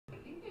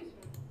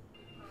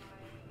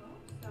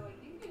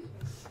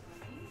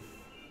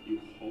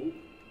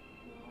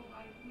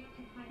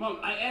Mom,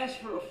 I asked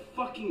for a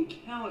fucking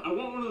calendar. I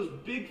want one of those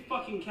big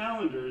fucking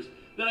calendars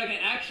that I can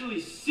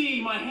actually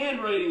see my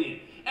handwriting in.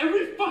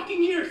 Every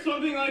fucking year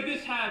something like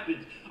this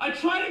happens. I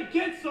try to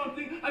get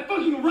something, I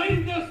fucking write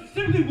it down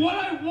specifically what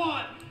I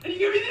want, and you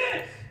give me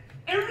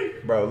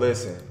this! Bro,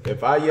 listen,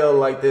 if I yelled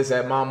like this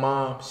at my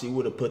mom, she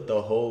would have put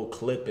the whole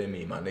clip in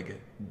me, my nigga.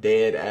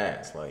 Dead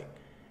ass, like.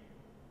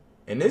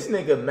 And this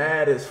nigga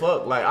mad as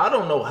fuck. Like, I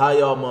don't know how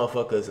y'all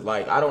motherfuckers,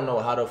 like, I don't know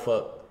how the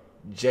fuck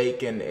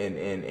Jake and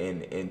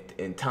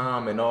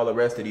Tom and all the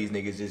rest of these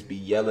niggas just be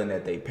yelling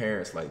at their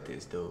parents like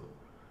this, dude.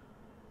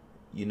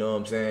 You know what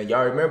I'm saying?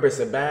 Y'all remember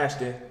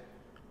Sebastian?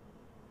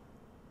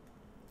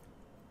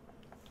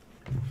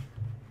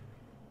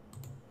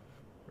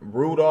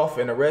 Rudolph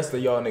and the rest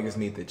of y'all niggas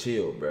need to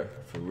chill, bruh.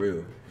 For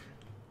real.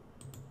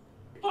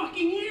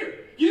 Fucking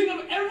year! You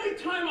think every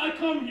time I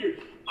come here,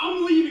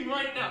 I'm leaving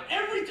right now.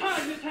 Every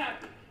time this happens.